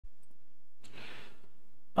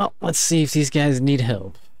Well, let's see if these guys need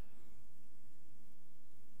help.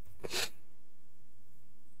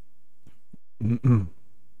 They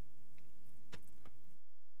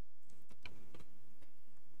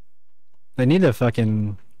need to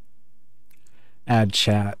fucking add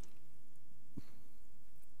chat.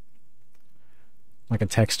 Like a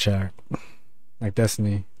text chat. Like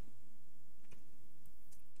Destiny.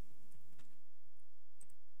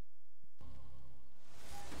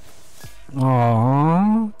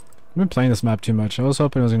 Aww. I've been playing this map too much. I was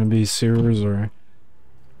hoping it was gonna be sewers or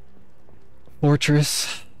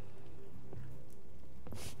fortress.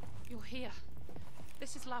 You're here.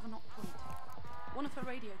 This is Lavernock Point. One of her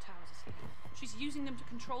radio towers is here. She's using them to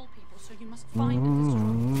control people, so you must find and destroy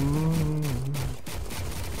them.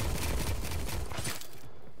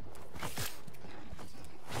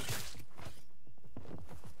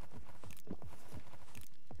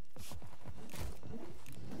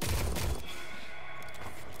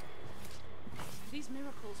 These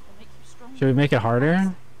miracles will make you stronger. Should we make it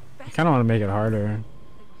harder? I kind of want to make it harder. They were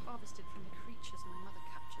harvested from the creatures my mother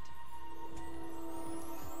captured.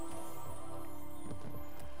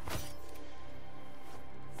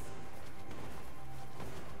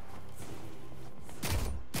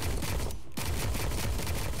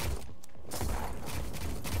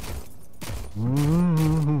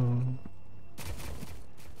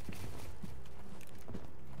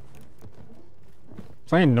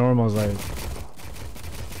 Playing normal is like,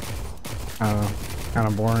 I don't know, kind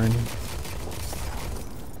of boring.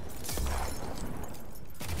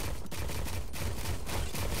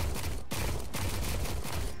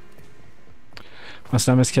 My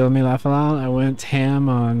stomach's killing me, laugh aloud. I went ham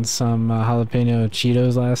on some jalapeno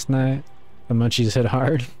Cheetos last night. The munchies hit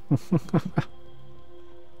hard.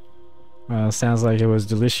 Sounds like it was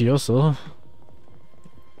delicioso.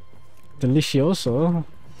 Delicioso.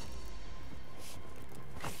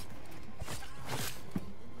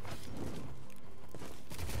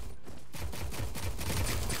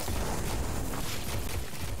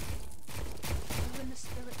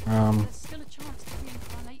 There's still a chance to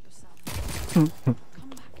reincarnate yourself. Come back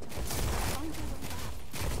to us. Find your way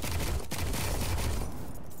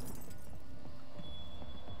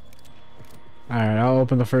back. Alright, I'll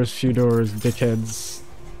open the first few doors, dickheads.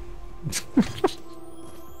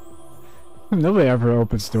 Nobody ever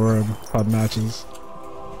opens door in pub matches.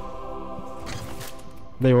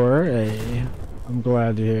 They were? Hey, I'm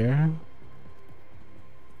glad to hear.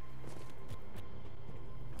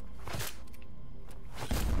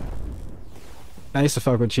 I used to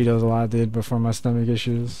fuck with Cheetos a lot, dude, before my stomach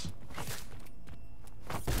issues.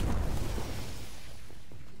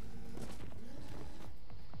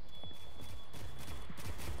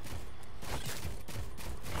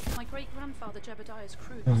 My great-grandfather Jebediah's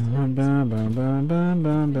crew used to live in this laboratory,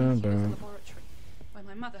 where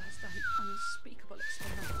my mother has done unspeakable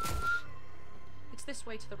experiments. It's this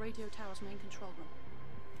way to the radio tower's main control room.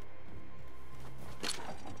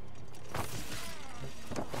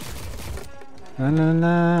 Na na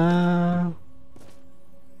na.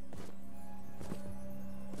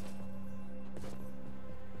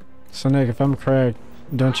 So Nick, if I'm correct,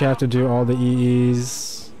 don't you have to do all the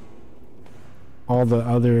EEs, all the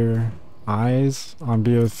other I's on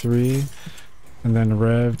BO3, and then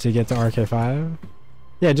Rev to get to RK5?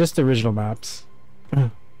 Yeah, just the original maps.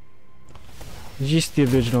 Just the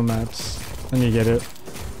original maps, and you get it.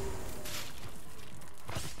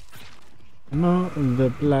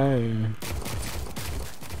 Multiply.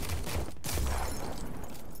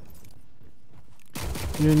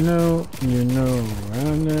 You know, I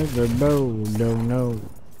never don't know.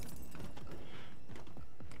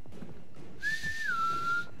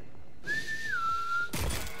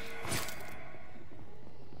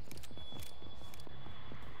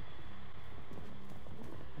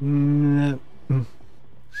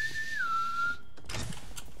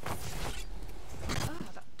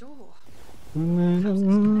 That door.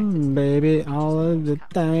 Baby, all of the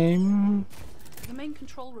time. The main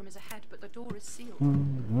control room is ahead, but the door is sealed.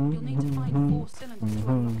 You'll need to find 4 cylinders to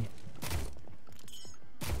unlock it.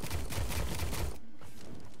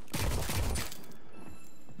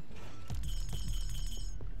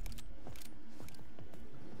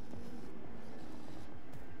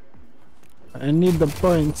 I need the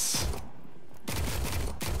points.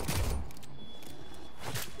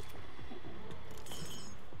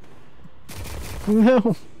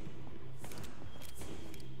 No.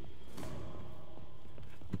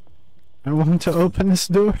 I want to open this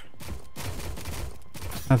door.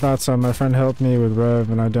 I thought so. My friend helped me with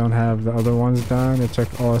Rev and I don't have the other ones done. It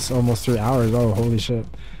took us almost 3 hours. Oh, holy shit.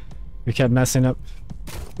 We kept messing up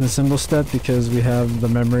the symbol step because we have the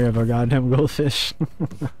memory of a goddamn goldfish.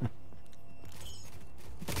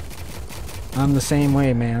 I'm the same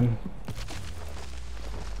way, man.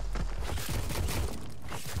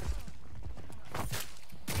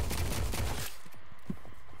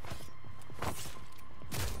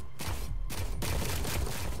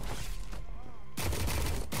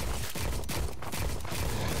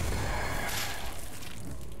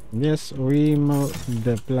 Yes, we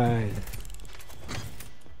multiplied.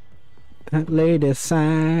 That lady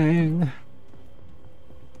sang.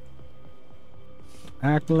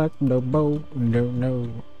 Act like no boat,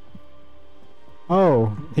 no.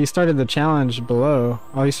 Oh, he started the challenge below.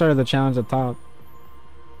 Oh, he started the challenge at top.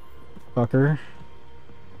 Fucker.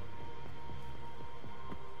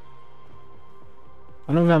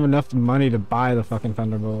 I don't even have enough money to buy the fucking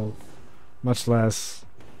Thunderbolt. Much less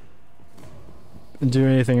do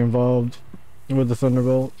anything involved with the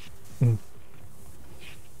Thunderbolt.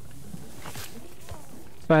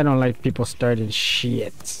 I don't like people starting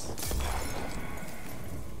shit.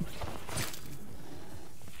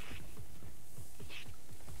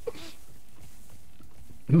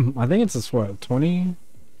 I think it's this, what, 20?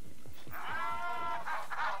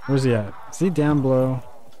 Where's he at? Is he down below?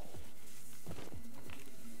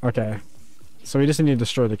 Okay. So we just need to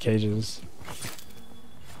destroy the cages.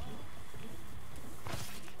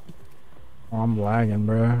 Oh, I'm lagging,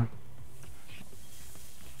 bro.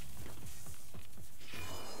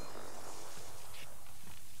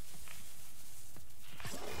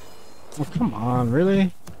 Oh, come on,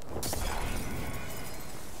 really?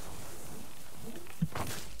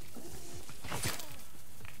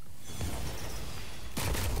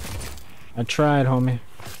 I tried, homie.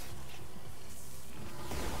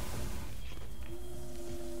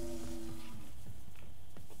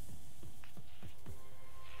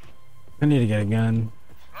 I need to get a gun.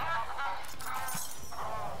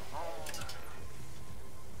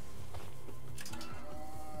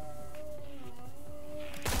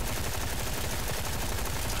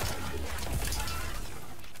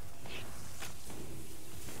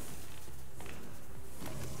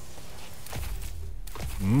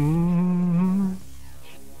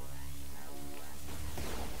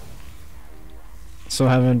 Still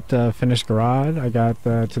haven't finished Garage. I got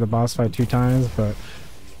to the boss fight 2 times, but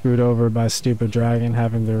screwed over by stupid dragon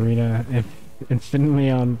having the arena infinitely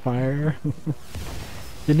on fire. You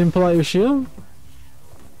didn't pull out your shield?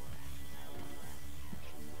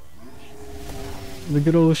 The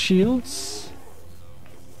good old shields?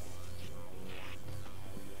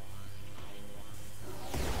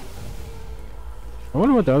 I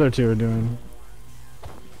wonder what the other 2 are doing.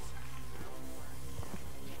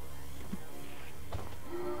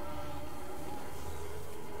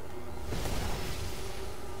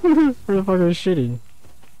 Where the fuck is shitty?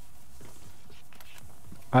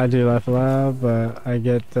 I do Life Lab, but I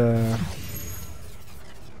get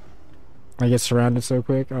surrounded so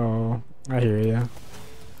quick. Oh, I hear ya.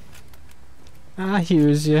 I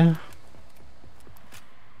hears ya.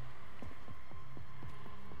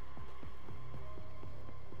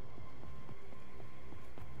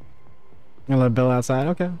 You let Bill outside?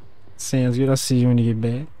 Okay. Sounds good. I'll see you when you get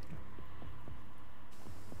back.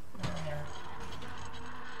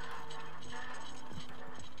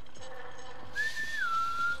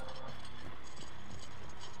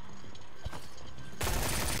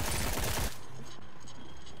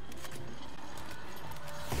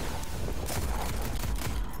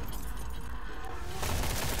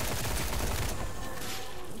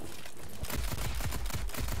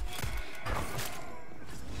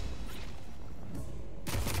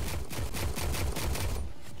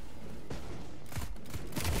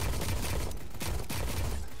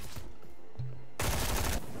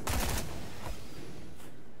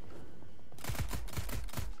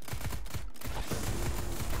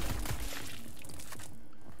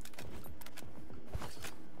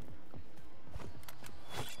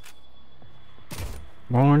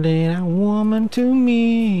 Born did a woman to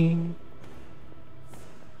me.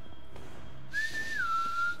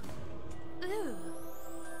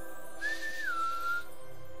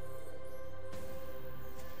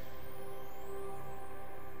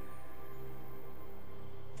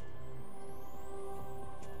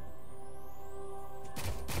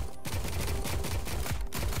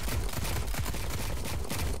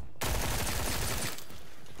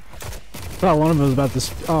 I thought one of them was about to.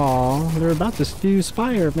 Oh, they're about to fuse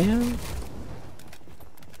fire, man.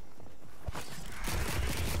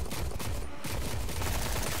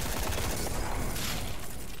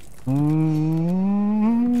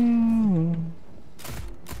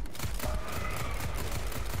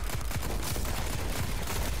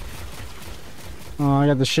 Oh, I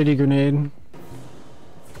got the shitty grenade.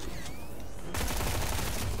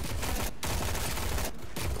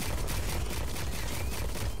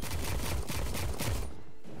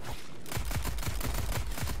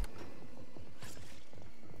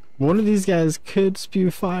 One of these guys could spew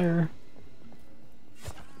fire.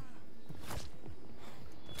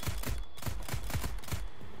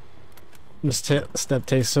 This step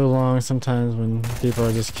takes so long sometimes when people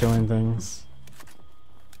are just killing things.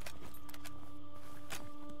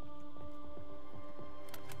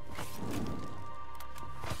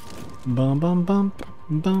 Bump, bump, bump,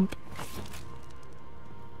 bump.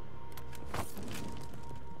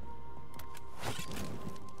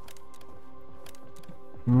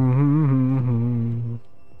 Mm-hmm.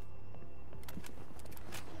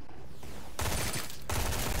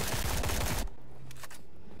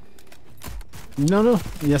 No, no.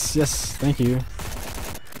 Yes, yes. Thank you.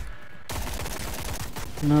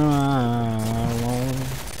 No, I won't.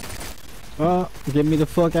 Oh, get me the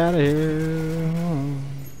fuck out of here.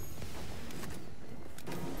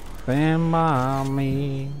 Stand by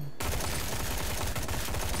me.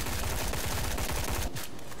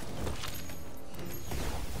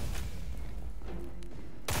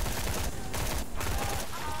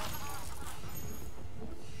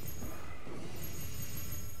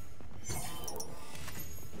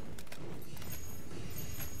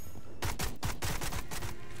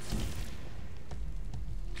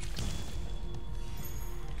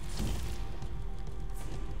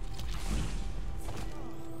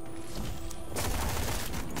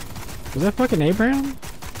 Was that fucking Abraham?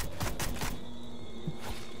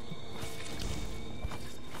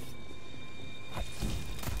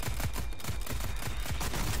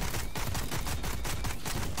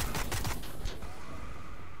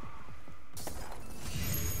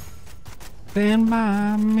 Stand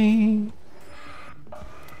by me.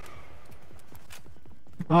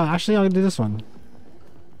 Oh, actually, I'll do this one.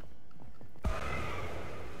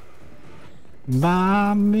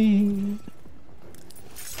 By me.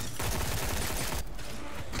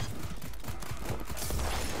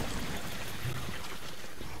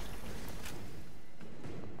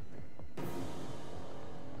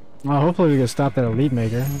 Well, hopefully we can stop that elite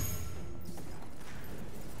maker.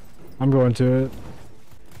 I'm going to it.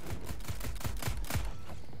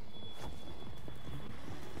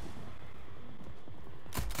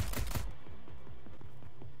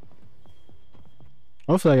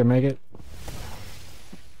 Hopefully I can make it.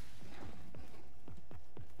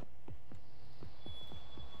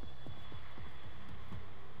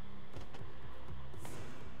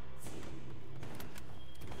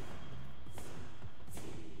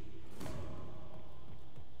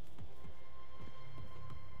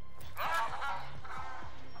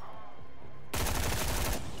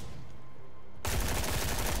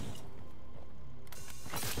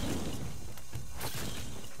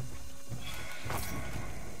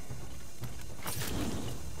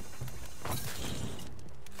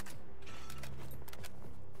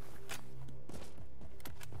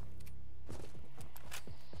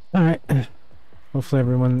 Alright. Hopefully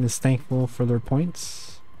everyone is thankful for their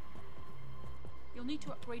points. You'll need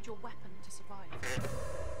to upgrade your weapon to survive.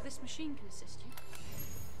 This machine can assist you.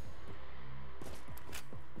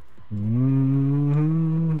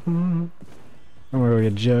 Mm-hmm. I'm gonna go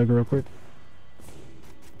get a jug real quick.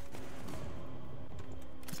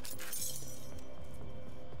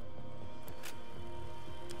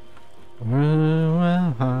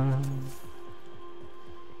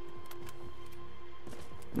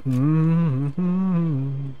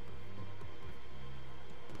 Mm-hmm.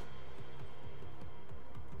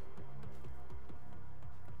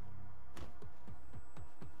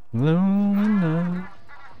 No.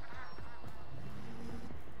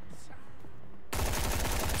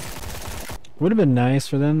 Would have been nice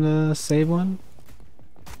for them to save one.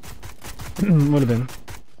 Would have been.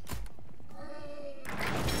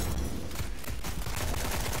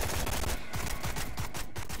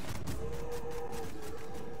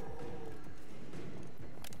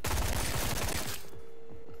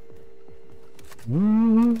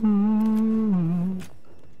 Mm-hmm.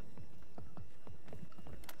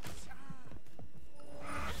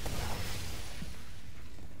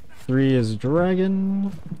 Three is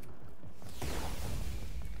dragon.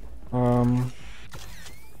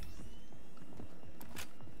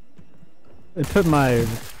 It put my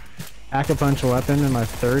Pack-a-Punch weapon in my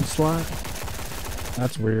third slot.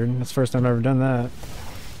 That's weird. That's the first time I've ever done that.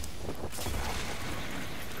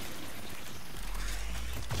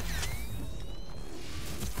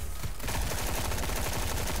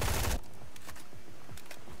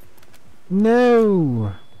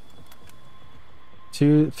 No.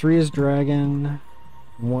 3 is dragon.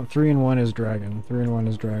 3 and 1 is dragon. 3 and 1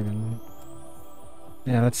 is dragon.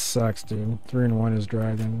 Yeah, that sucks, dude. 3 and 1 is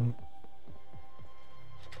dragon.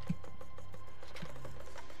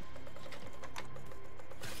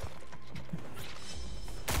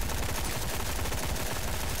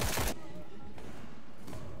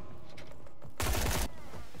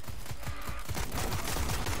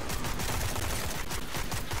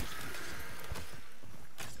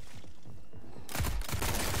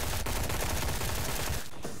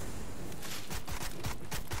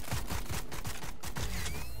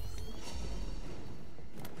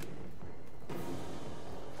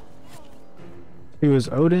 He was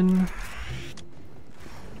Odin.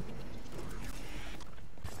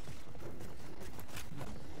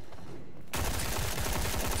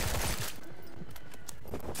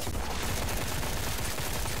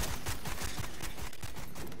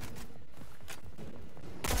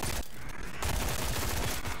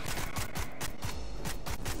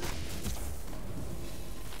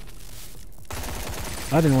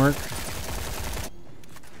 That didn't work.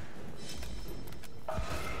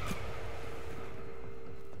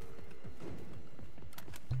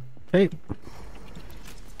 Okay.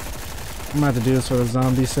 I'm gonna have to do this with a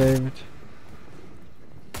zombie saved.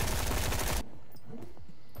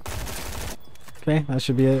 Okay, that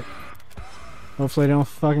should be it. Hopefully they don't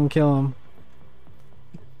fucking kill him.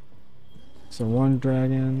 So 1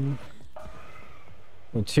 dragon.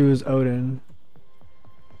 Well, 2 is Odin.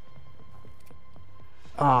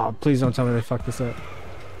 Ah, oh, please don't tell me they fucked this up.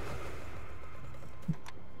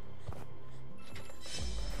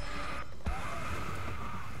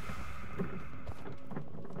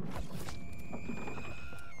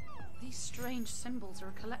 Symbols are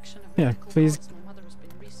a collection of yeah, please my mother has been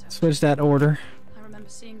researching. Switch that order. I remember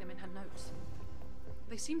seeing them in her notes.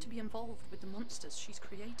 They seem to be involved with the monsters she's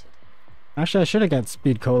created. Actually, I should have got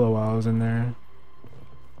speed cola while I was in there.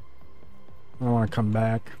 I don't want to come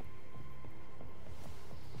back.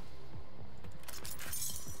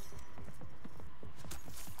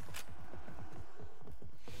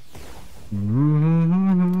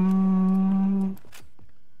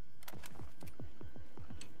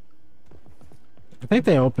 I think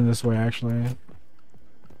they open this way, actually.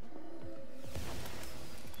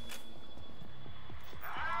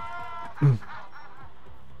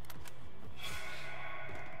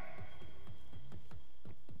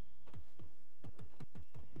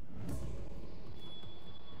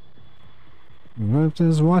 What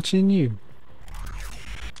is watching you?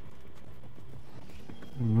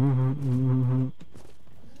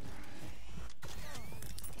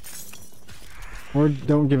 Or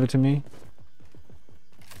don't give it to me.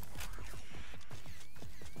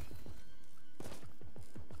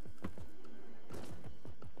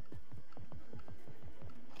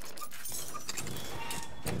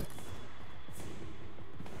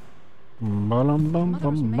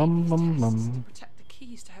 To protect the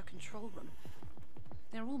keys to her control room.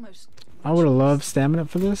 They're almost. I would have loved stamina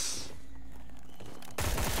for this.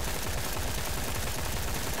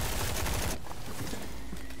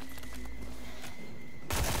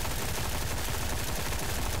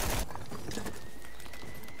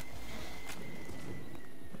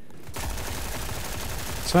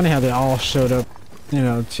 It's funny how they all showed up, you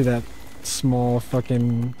know, to that small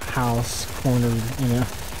fucking house corner, you know.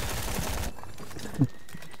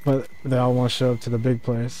 But they all want to show up to the big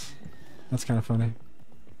place. That's kind of funny.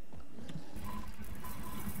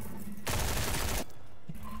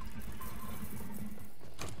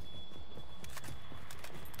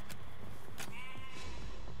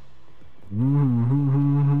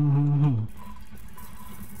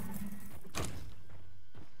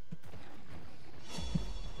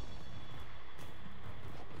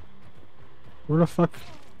 Where the fuck?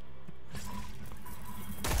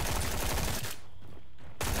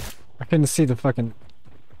 I couldn't see the fucking...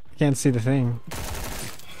 I can't see the thing.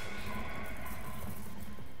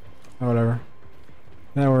 Oh, whatever.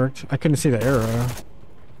 That worked. I couldn't see the arrow.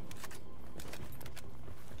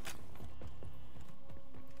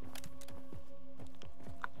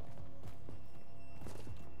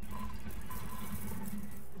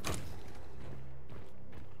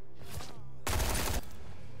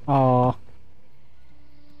 Aww.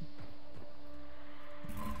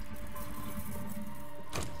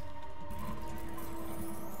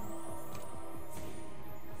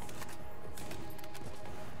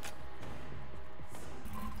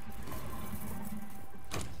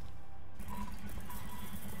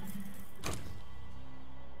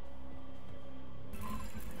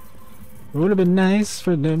 It would have been nice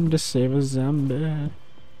for them to save a zombie.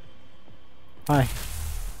 Hi. I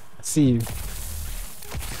see you.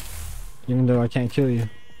 Even though I can't kill you.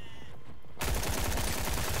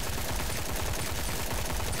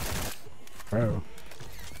 Bro.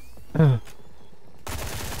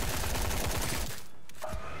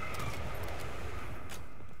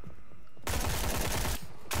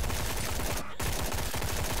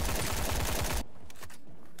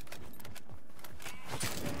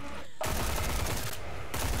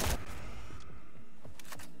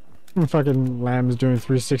 Fucking lamb's doing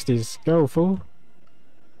 360s. Go, fool.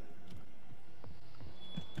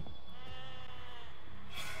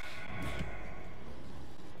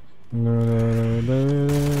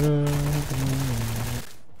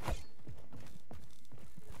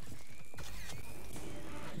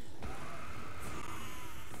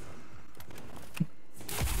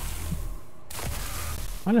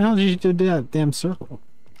 Why the hell did you do that damn circle?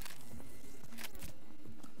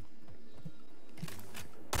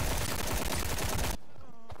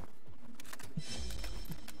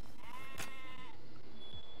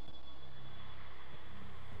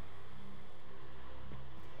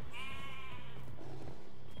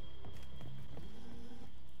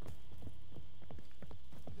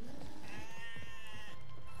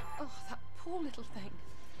 Oh, that poor little thing.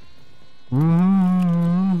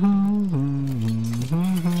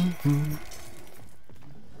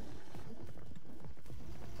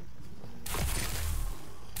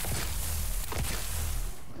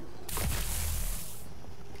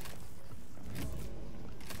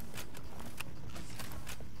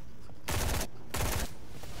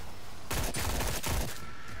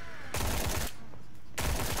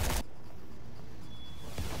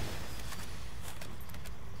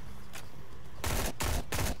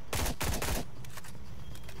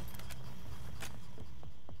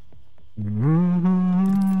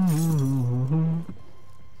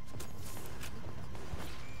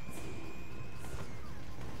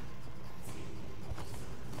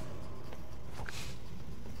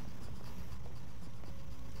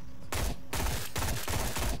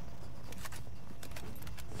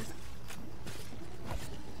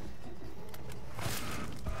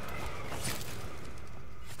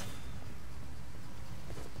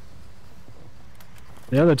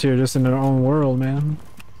 The other two are just in their own world, man.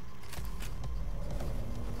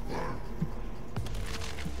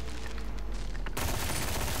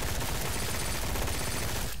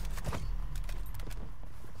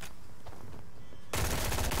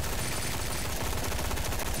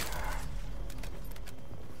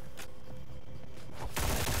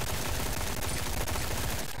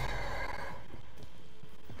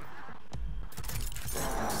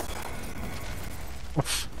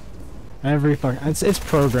 Every fuck, it's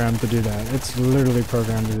programmed to do that. It's literally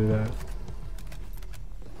programmed to do that.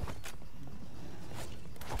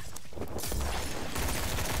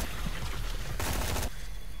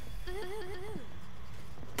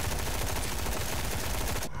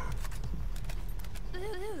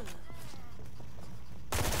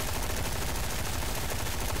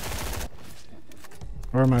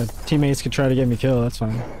 Or my teammates could try to get me killed, that's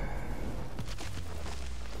fine.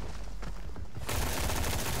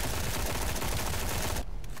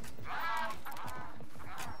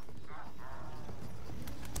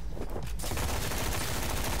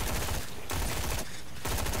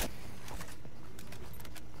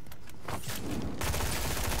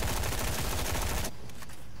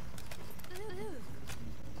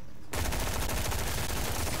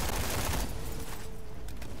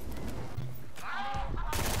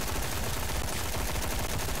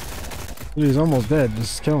 Dude, he's almost dead.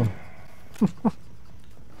 Just kill him.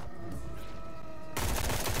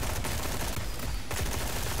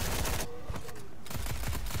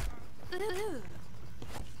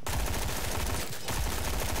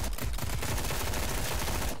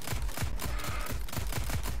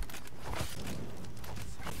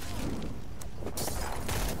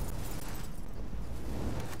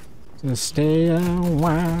 Just stay a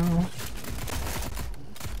while.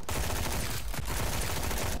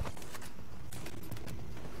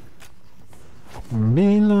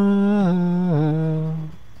 Be loved.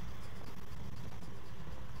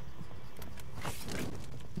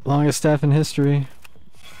 Longest staff in history.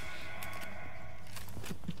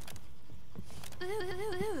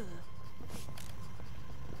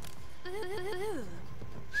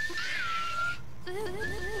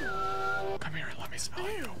 Come here and let me smell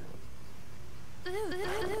you.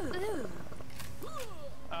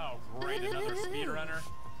 Oh, great, another speedrunner.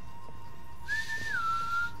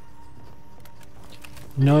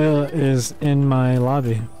 Noah is in my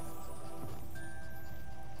lobby.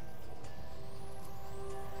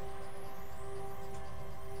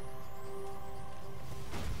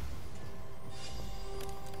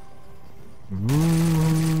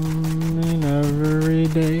 And every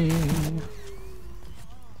day.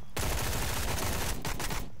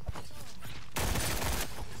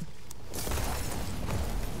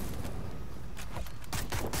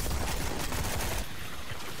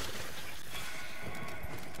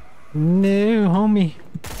 No, homie.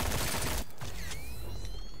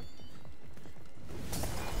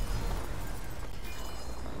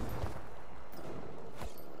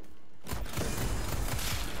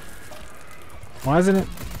 Why isn't it?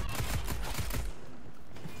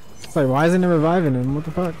 It's like, why isn't it reviving him? What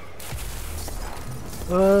the fuck?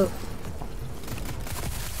 Alright,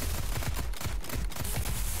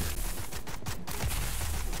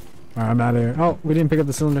 I'm out of here. Oh, we didn't pick up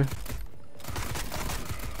the cylinder.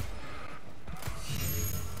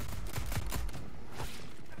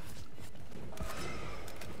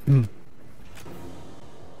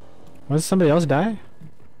 Why did somebody else die?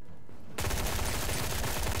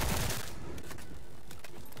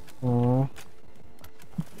 Oh.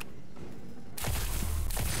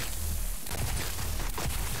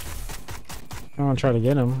 I want to try to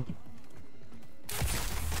get him.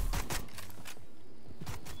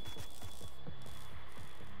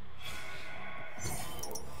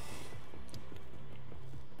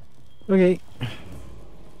 Okay.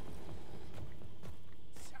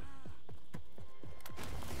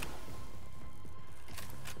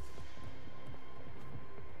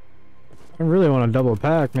 I really want to double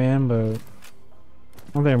pack, man, but I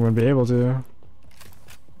don't think I'm going to be able to.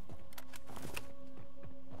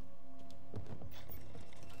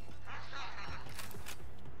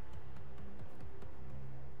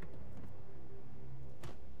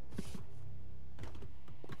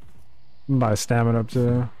 I'm buy stamina up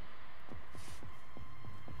too.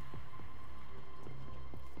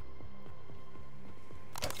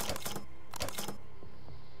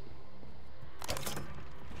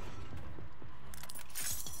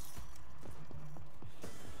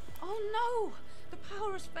 Oh no! The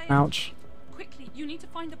power has failed. Ouch. Quickly, you need to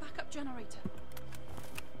find the backup generator.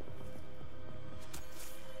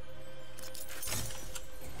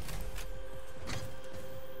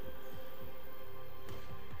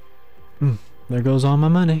 There goes all my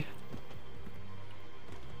money.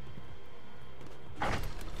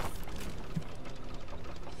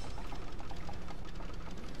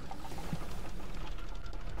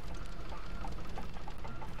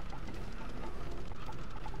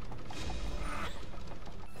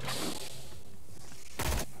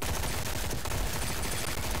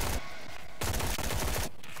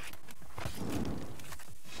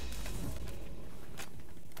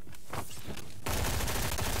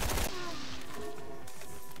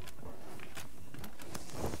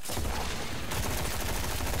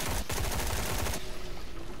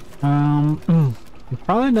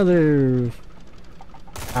 Probably another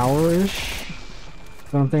hour-ish.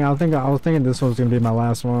 I was thinking this was gonna be my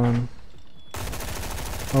last one.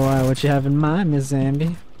 Alright, what you have in mind, Miss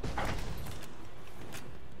Zambi?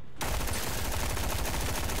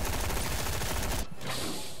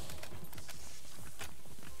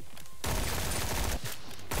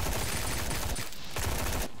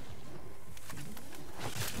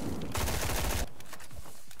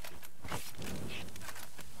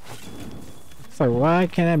 It's like, why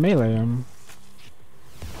can't I melee him?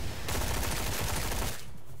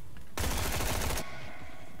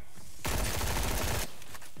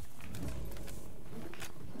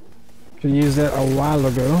 Could use that a while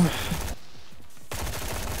ago.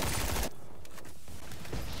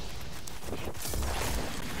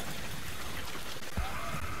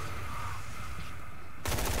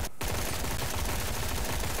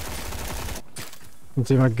 Let's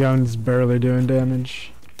see, my gun's barely doing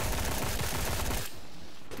damage.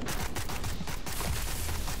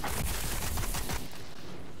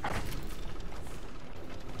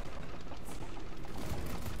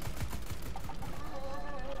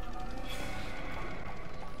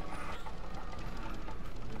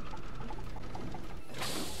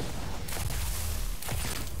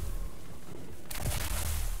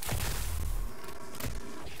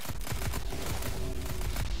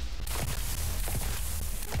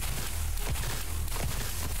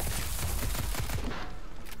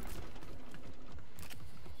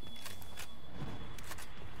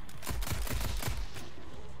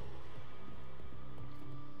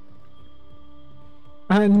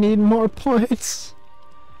 I need more points.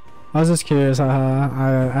 I was just curious. I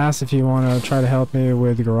asked if you want to try to help me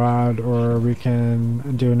with Garage, or we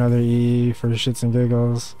can do another E for shits and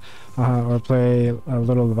giggles, or play a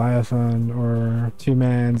little Leviathan or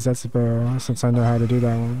two-man Zetsubo, since I know how to do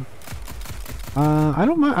that one. I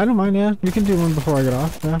don't mind. I don't mind. Yeah, we can do one before I get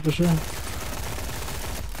off. Yeah, for sure.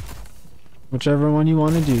 Whichever one you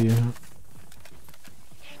want to do.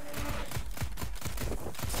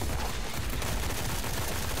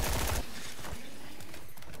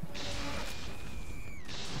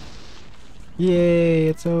 Yay,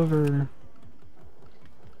 it's over.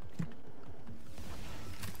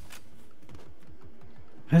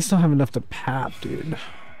 I just don't have enough to pap, dude.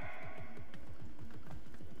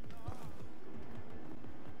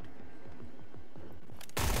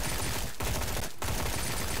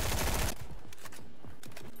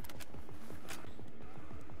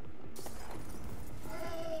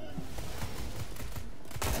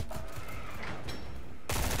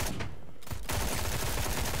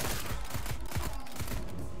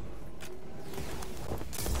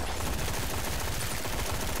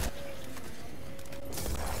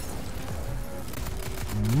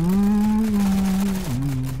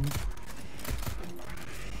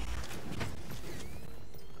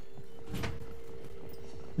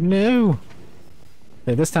 No!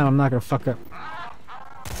 Okay, this time I'm not gonna fuck up.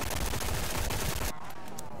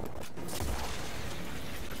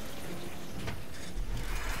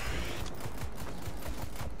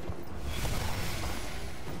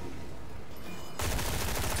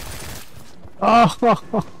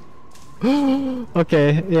 Oh!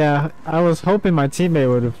 Okay, yeah. I was hoping my teammate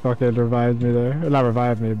would have fucking revived me there. Or not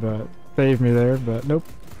revived me, but saved me there, but nope.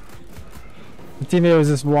 The teammate was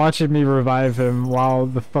just watching me revive him while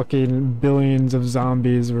the fucking billions of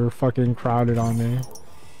zombies were fucking crowded on me.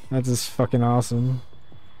 That's just fucking awesome.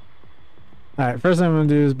 Alright, first thing I'm gonna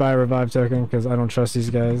do is buy a revive token because I don't trust these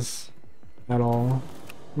guys at all.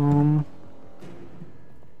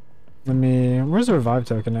 Where's the revive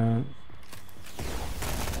token at?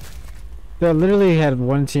 I literally had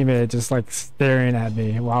one teammate just like staring at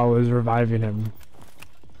me while I was reviving him.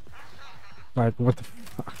 Like, what the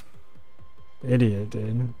fuck? Idiot,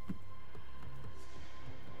 dude.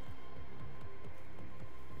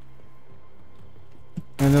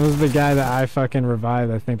 And it was the guy that I fucking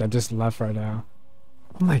revived, I think, that just left right now.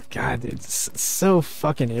 Oh my god, dude. It's so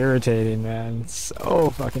fucking irritating, man.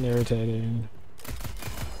 So fucking irritating.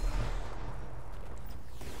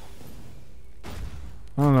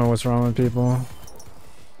 I don't know what's wrong with people.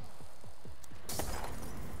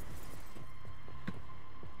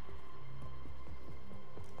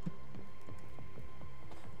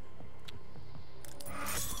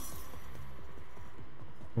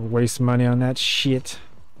 Waste money on that shit.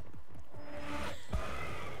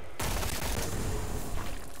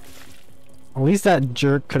 At least that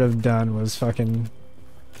jerk could have done was fucking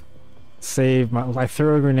save my, like,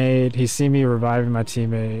 throw a grenade. He see me reviving my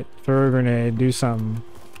teammate. Throw a grenade, do something.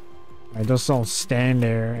 I just don't stand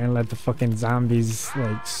there and let the fucking zombies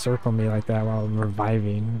like circle me like that while I'm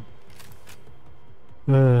reviving.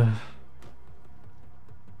 I'm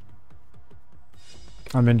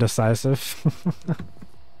indecisive.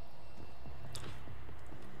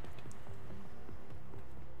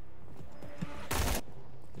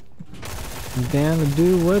 I'm down to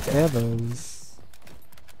do whatever's.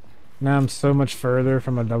 Now I'm so much further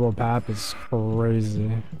from a double pap, it's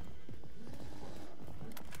crazy.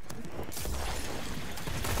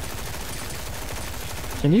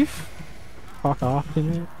 Can you fuck off,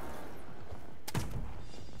 teammate?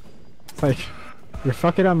 It's like, you're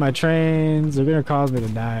fucking up my trains, you're gonna cause me to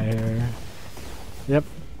die here. Yep.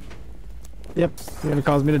 Yep, you're gonna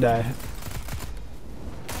cause me to die.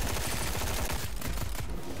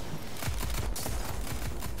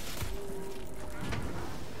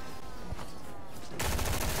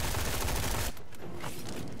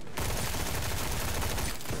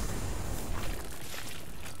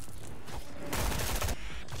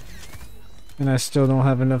 And I still don't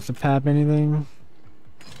have enough to pap anything.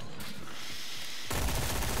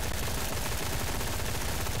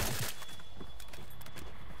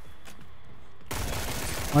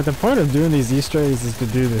 Like, the point of doing these Easter eggs is to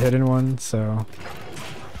do the hidden ones, so...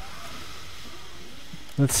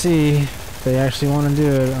 Let's see if they actually want to do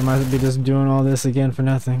it. I might be just doing all this again for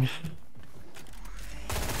nothing.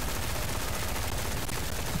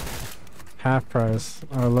 Half price.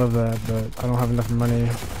 I love that, but I don't have enough money.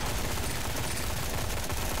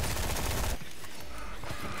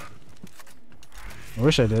 I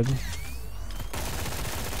wish I did.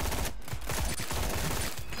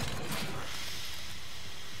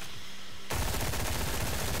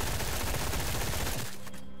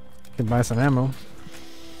 Could buy some ammo.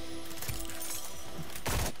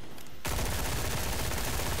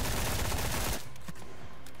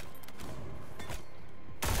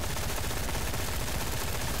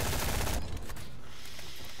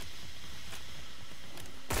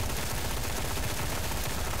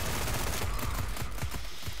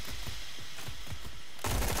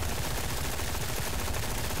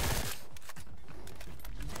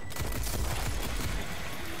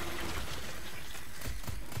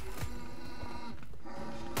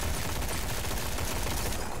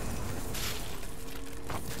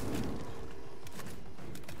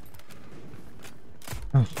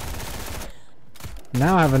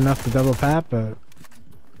 Now I have enough to double pap, but...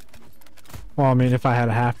 Well, I mean, if I had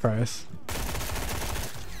a half price.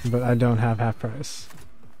 But I don't have half price.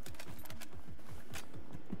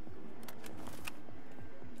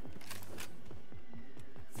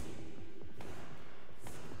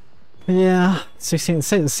 Yeah, 16,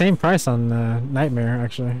 same price on Nightmare,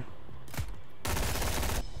 actually.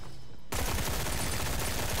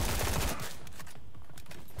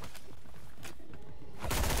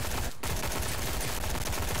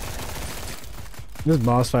 This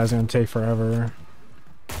boss fight is gonna take forever.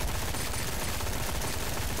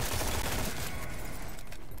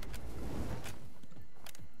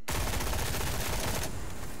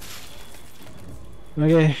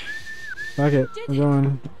 Okay, fuck it, we're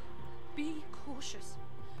going. Be cautious.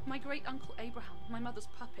 My great uncle Abraham, my mother's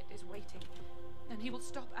puppet, is waiting, and he will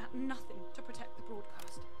stop at nothing to protect the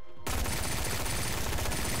broadcast.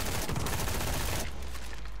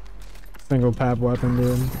 Single pap weapon,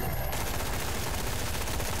 dude.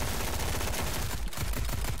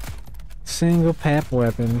 Single pap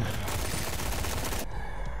weapon.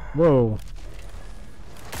 Whoa.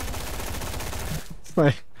 It's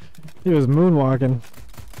like he was moonwalking.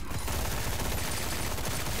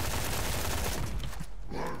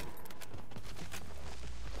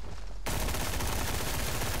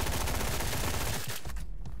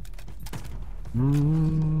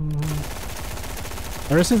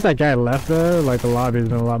 Ever since that guy left though, like the lobby's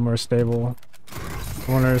been a lot more stable.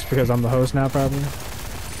 I wonder if it's because I'm the host now, probably.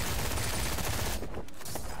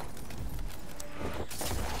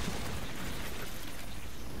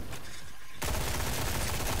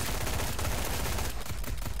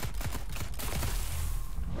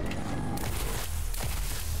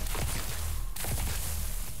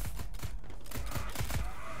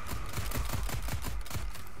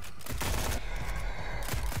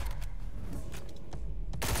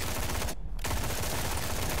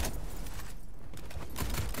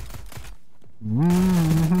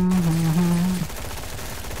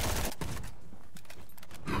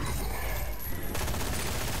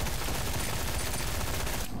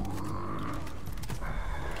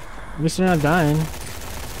 At least you're not dying.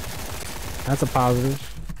 That's a positive.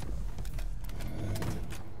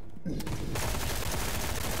 Here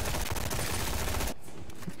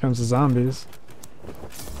comes the zombies.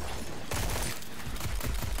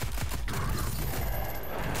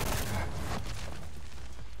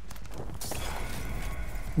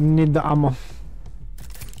 Need the ammo.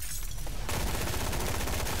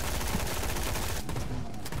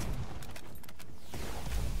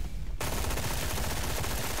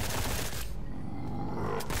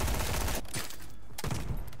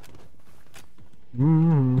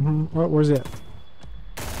 Oh, where's it?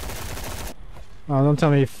 Oh, don't tell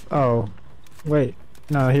me. Oh, wait.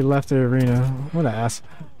 No, he left the arena. What an ass.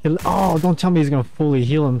 Oh, don't tell me he's gonna fully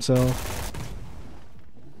heal himself.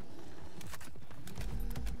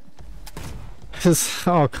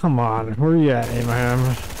 Oh, come on. Where are you at,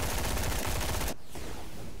 Abraham?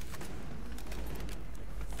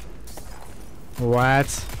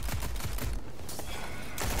 What?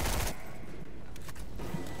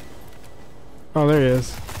 Oh, there he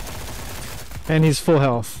is. And he's full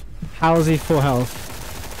health. How is he full health?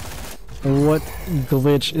 What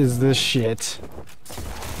glitch is this shit?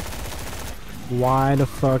 Why the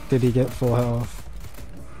fuck did he get full health?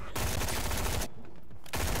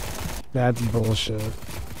 That's bullshit.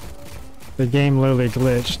 The game literally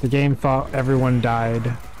glitched. The game thought everyone died.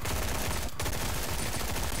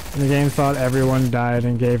 The game thought everyone died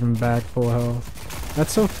and gave him back full health.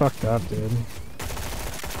 That's so fucked up, dude.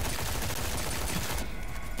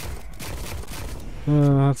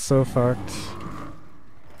 Oh, that's so fucked.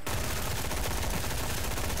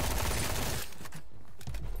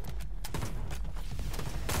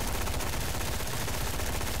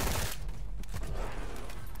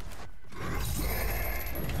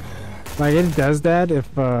 Like, it does that if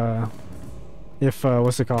what's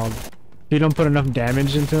it called? If you don't put enough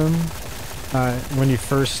damage into him when you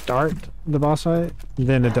first start the boss fight,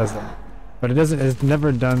 then it does that. But it doesn't. It's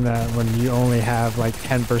never done that when you only have like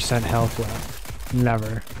 10% health left.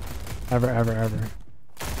 Never. Ever, ever, ever.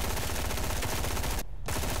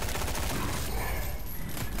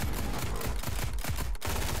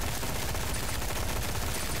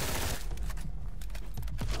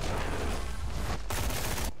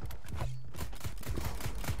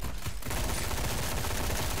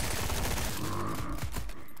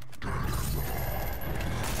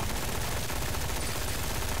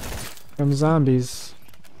 From zombies.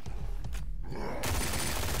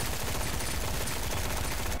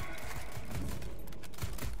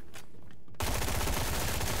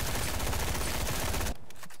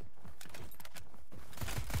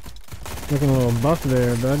 Looking a little buff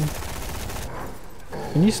there, bud.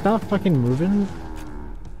 Can you stop fucking moving?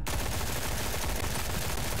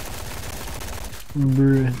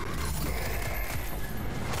 Bruh.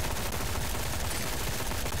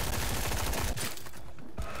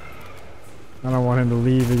 I don't want him to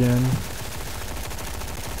leave again.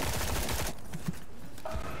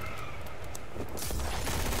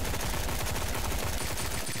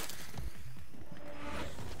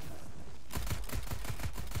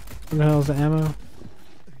 What the hell is the ammo?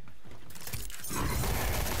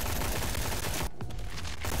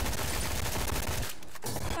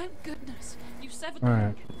 Thank goodness you severed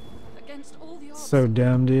Alright. against all the odds. So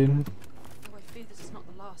dumb, dude. Though I fear this is not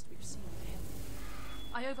the last we've seen of him.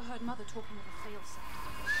 I overheard Mother talking of a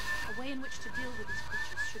failsafe, a way in which to deal with these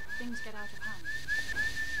creatures should things get out of hand.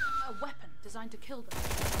 A weapon designed to kill them.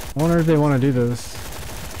 I wonder if they want to do this.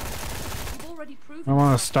 You've already proven I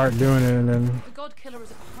want to start doing it and then... the God Killer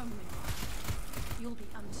is at home in you. You'll be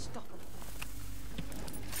unstoppable.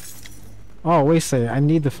 Oh, wait a second. I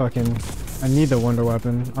need the wonder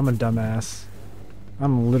weapon. I'm a dumbass.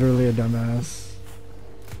 I'm literally a dumbass.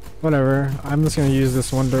 Whatever. I'm just gonna use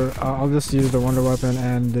this wonder... I'll just use the wonder weapon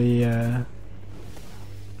and the,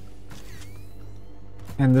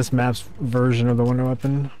 and this map's version of the wonder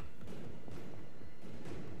weapon.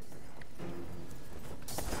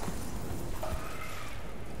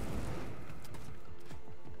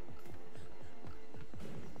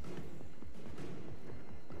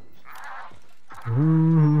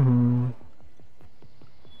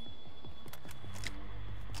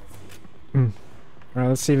 Alright,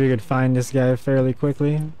 let's see if we could find this guy fairly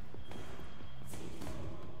quickly.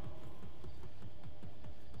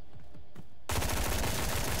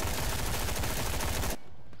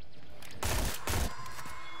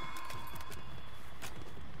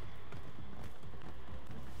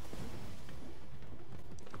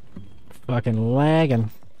 Fucking lagging.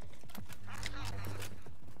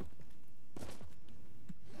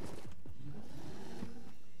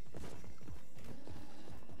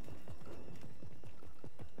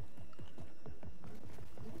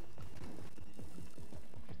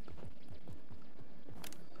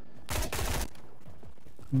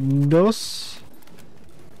 Dos.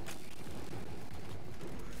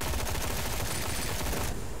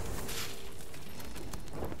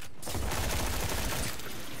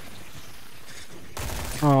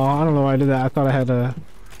 Oh, I don't know why I did that. I thought I had a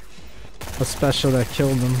special that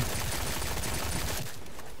killed them.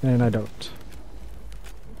 And I don't.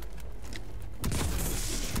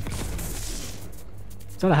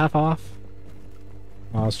 Is that a half off?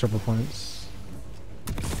 Oh, it's triple points.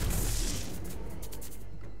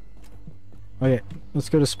 Okay, let's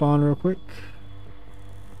go to spawn real quick.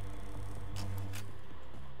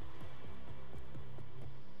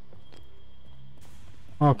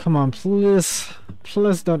 Oh, come on, please.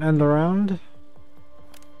 Please don't end the round.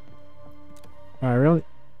 Alright, really?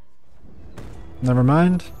 Never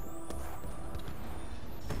mind.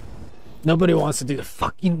 Nobody wants to do the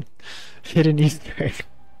fucking hidden Easter egg.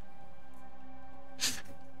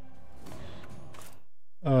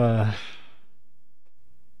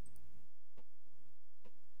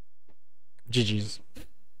 GG's.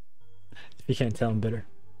 If you can't tell, I'm bitter.